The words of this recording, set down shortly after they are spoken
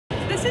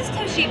this is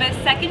Toshiba's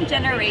second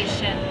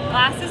generation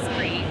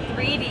glasses-free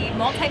 3D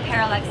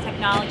multi-parallax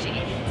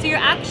technology. So you're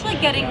actually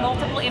getting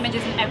multiple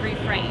images in every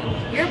frame.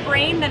 Your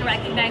brain then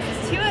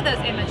recognizes two of those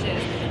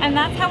images, and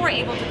that's how we're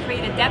able to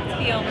create a depth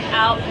field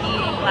without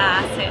needing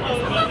glasses.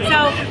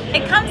 So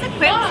it comes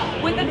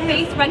equipped with a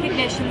face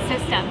recognition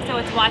system. So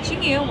it's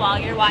watching you while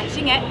you're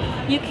watching it.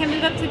 You can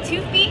move up to 2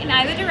 feet in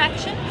either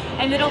direction,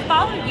 and it'll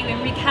follow you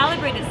and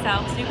recalibrate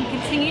itself so you can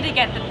continue to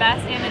get the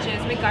best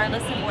images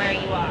regardless of where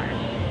you are.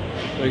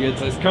 Very good.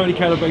 So it's currently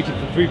calibrated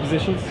for 3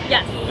 positions.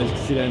 Yes. As you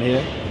can see down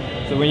here.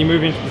 So when you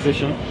move into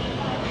position,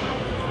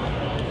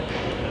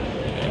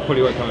 it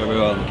probably won't come over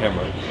well on the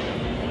camera.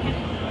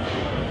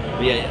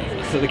 But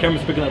yeah, so the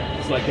camera's picking up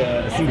it's like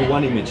a single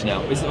one image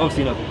now. It's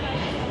obviously not,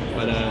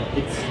 but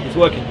it's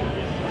working.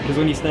 Because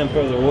when you stand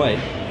further away,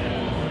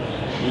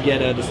 you get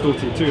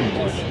distorted 2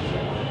 images.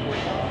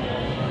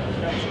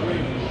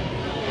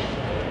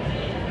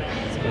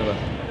 It's clever.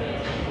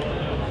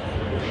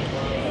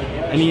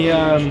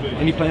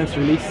 Any plans to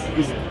release?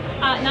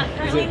 Not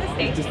currently in the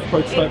States. Just a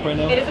prototype right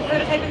now? It is a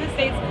prototype in the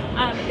States.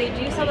 They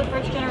do sell the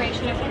first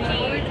generation of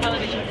 3D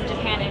televisions in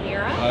Japan and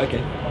Europe. Oh,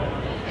 okay.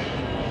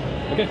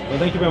 Okay, well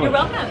thank you very much.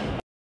 You're welcome.